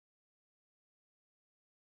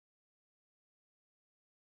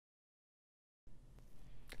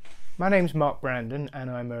My name's Mark Brandon and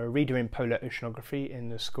I'm a reader in polar oceanography in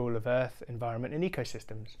the School of Earth, Environment and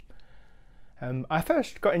Ecosystems. I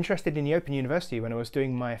first got interested in the Open University when I was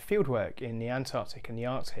doing my fieldwork in the Antarctic and the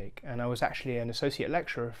Arctic, and I was actually an associate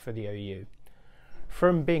lecturer for the OU.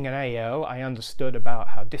 From being an AL, I understood about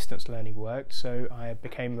how distance learning worked, so I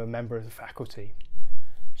became a member of the faculty.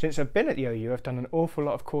 Since I've been at the OU, I've done an awful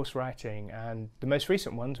lot of course writing, and the most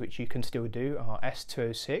recent ones, which you can still do, are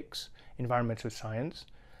S206, Environmental Science,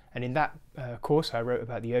 and in that course I wrote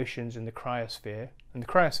about the oceans and the cryosphere. And the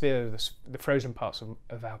cryosphere are the frozen parts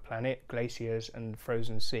of our planet, glaciers and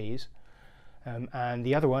frozen seas. And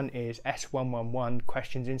the other one is S111,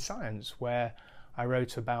 Questions in Science, where I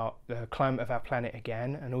wrote about the climate of our planet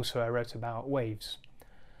again, and also I wrote about waves.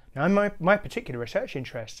 Now my particular research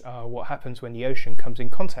interests are what happens when the ocean comes in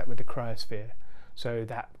contact with the cryosphere. So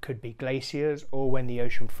that could be glaciers or when the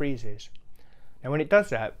ocean freezes. Now when it does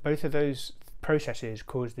that, both of those processes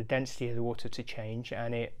cause the density of the water to change,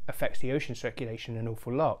 and it affects the ocean circulation an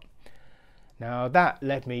awful lot. Now that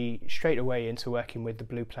led me straight away into working with the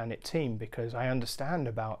Blue Planet team, because I understand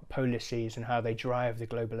about polar seas and how they drive the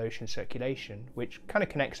global ocean circulation, which kind of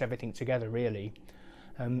connects everything together really.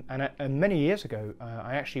 And many years ago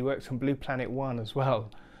I actually worked on Blue Planet 1 as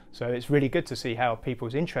well, so it's really good to see how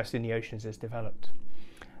people's interest in the oceans has developed.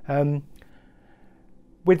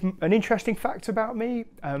 With an interesting fact about me,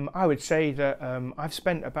 I would say that I've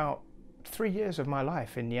spent about 3 years of my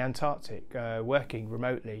life in the Antarctic working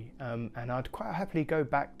remotely, and I'd quite happily go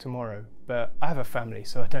back tomorrow, but I have a family,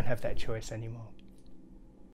 so I don't have that choice anymore.